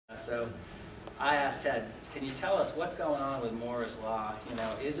stuff. So I asked Ted, can you tell us what's going on with Moore's Law? You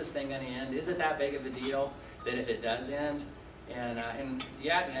know, is this thing going to end? Is it that big of a deal that if it does end? And do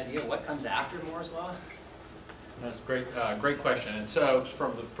you have any idea what comes after Moore's Law? That's a great question. And so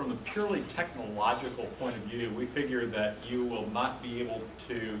from the purely technological point of view, we figured that you will not be able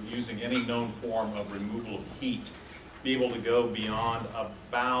to, using any known form of removal of heat, be able to go beyond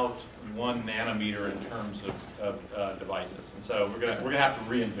about 1 nanometer in terms of devices. And so we're gonna have to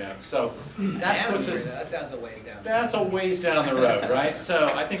reinvent. So that sounds a ways down. That's a ways down the road, right? So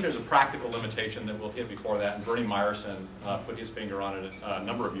I think there's a practical limitation that we'll hit before that. And Bernie Meyerson put his finger on it a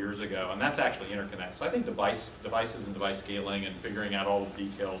number of years ago, and that's actually interconnects. So I think devices and device scaling and figuring out all the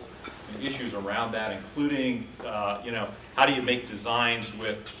details and issues around that, including you know, how do you make designs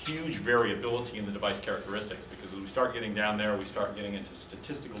with huge variability in the device characteristics? Because as we start getting down there, we start getting into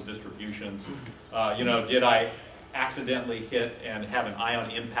statistical distributions. You know, did I accidentally hit and have an ion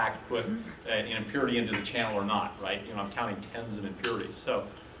impact put an impurity into the channel or not, right? You know, I'm counting tens of impurities. So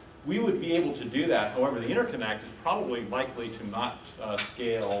we would be able to do that. However, the interconnect is probably likely to not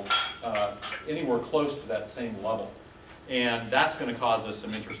scale anywhere close to that same level. And that's going to cause us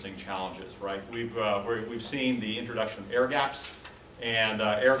some interesting challenges, right? We've seen the introduction of air gaps, and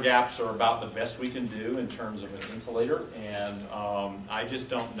air gaps are about the best we can do in terms of an insulator, and I just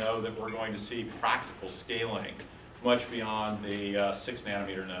don't know that we're going to see practical scaling much beyond the 6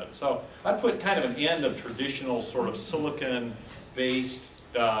 nanometer node. So I'd put kind of an end of traditional sort of silicon-based,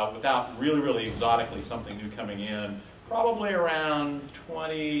 without really exotically something new coming in, probably around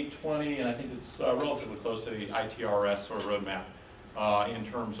 2020, and I think it's relatively close to the ITRS sort of roadmap in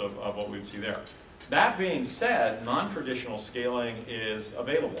terms of what we see there. That being said, non-traditional scaling is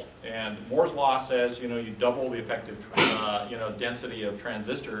available, and Moore's Law says, you know, you double the effective you know, density of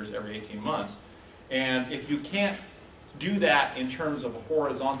transistors every 18 months, and if you can't do that in terms of a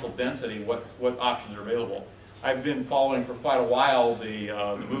horizontal density, what options are available? I've been following for quite a while the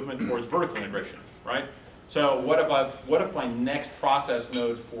movement towards vertical integration, right? So what if my next process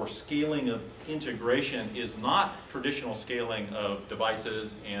node for scaling of integration is not traditional scaling of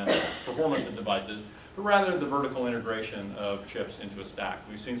devices and performance of devices, but rather the vertical integration of chips into a stack?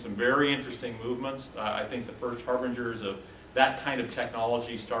 We've seen some very interesting movements. I think the first harbingers of that kind of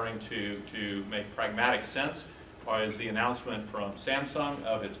technology starting to make pragmatic sense is the announcement from Samsung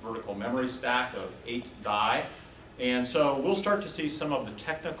of its vertical memory stack of 8 die. And so we'll start to see some of the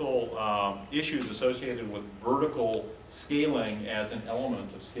technical issues associated with vertical scaling as an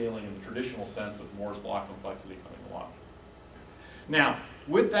element of scaling in the traditional sense of Moore's Law complexity coming along. Now,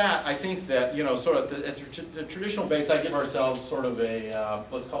 with that, I think that, you know, sort of at the traditional base, I give ourselves sort of a,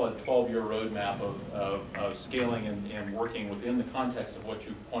 let's call it a 12-year roadmap of scaling and working within the context of what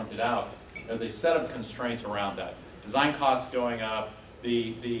you pointed out as a set of constraints around that. Design costs going up,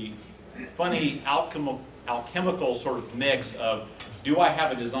 the funny alchemical sort of mix of, do I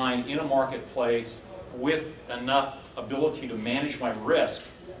have a design in a marketplace with enough ability to manage my risk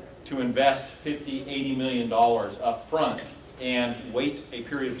to invest $50, $80 million up front and wait a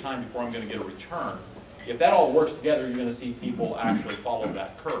period of time before I'm going to get a return? If that all works together, you're going to see people actually follow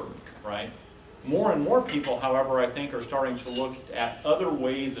that curve, right? More and more people, however, I think are starting to look at other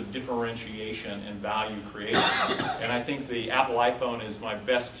ways of differentiation and value creation. And I think the Apple iPhone is my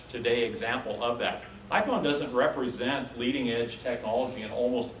best today example of that. iPhone doesn't represent leading edge technology in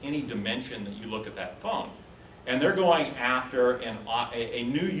almost any dimension that you look at that phone. And they're going after a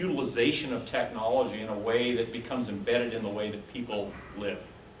new utilization of technology in a way that becomes embedded in the way that people live.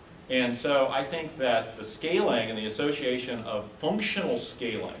 And so I think that the scaling and the association of functional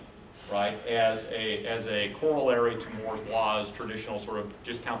scaling, right, as a corollary to Moore's Law's traditional sort of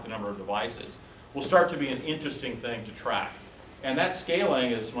just count the number of devices, will start to be an interesting thing to track. And that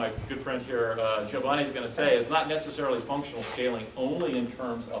scaling, as my good friend here, Giovanni, is going to say, is not necessarily functional scaling only in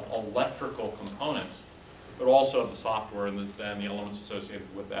terms of electrical components, but also of the software and the elements associated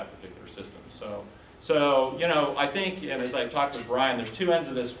with that particular system. So, you know, I think, and as I talked with Brian, there's two ends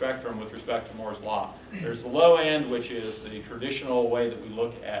of this spectrum with respect to Moore's Law. There's the low end, which is the traditional way that we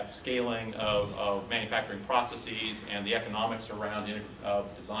look at scaling of manufacturing processes and the economics around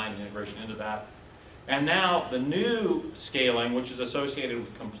design and integration into that. And now the new scaling, which is associated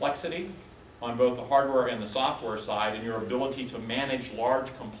with complexity on both the hardware and the software side, and your ability to manage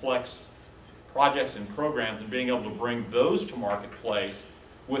large, complex projects and programs and being able to bring those to marketplace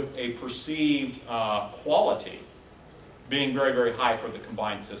with a perceived quality being very high for the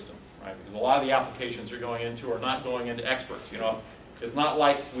combined system, right? Because a lot of the applications you're going into are not going into experts. You know, it's not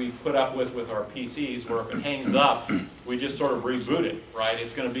like we put up with our PCs where if it hangs up, we just sort of reboot it, right?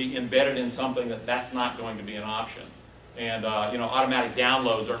 It's going to be embedded in something that's not going to be an option. And automatic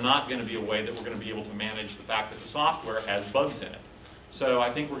downloads are not going to be a way that we're going to be able to manage the fact that the software has bugs in it. So I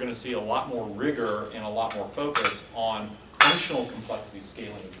think we're going to see a lot more rigor and a lot more focus on functional complexity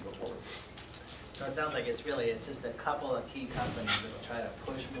scaling as we go forward. So it sounds like it's just a couple of key companies that will try to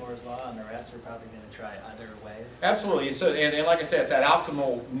push Moore's Law, and the rest are probably going to try other ways. Absolutely. So, and like I said, it's that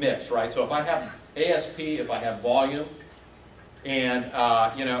alchemical mix, right? So if I have ASP, if I have volume, and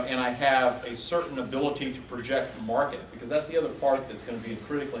and I have a certain ability to project the market, because that's the other part that's going to be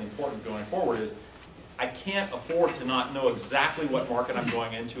critically important going forward is I can't afford to not know exactly what market I'm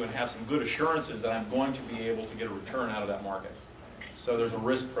going into and have some good assurances that I'm going to be able to get a return out of that market. So there's a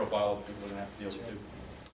risk profile that people are going to have to deal with too.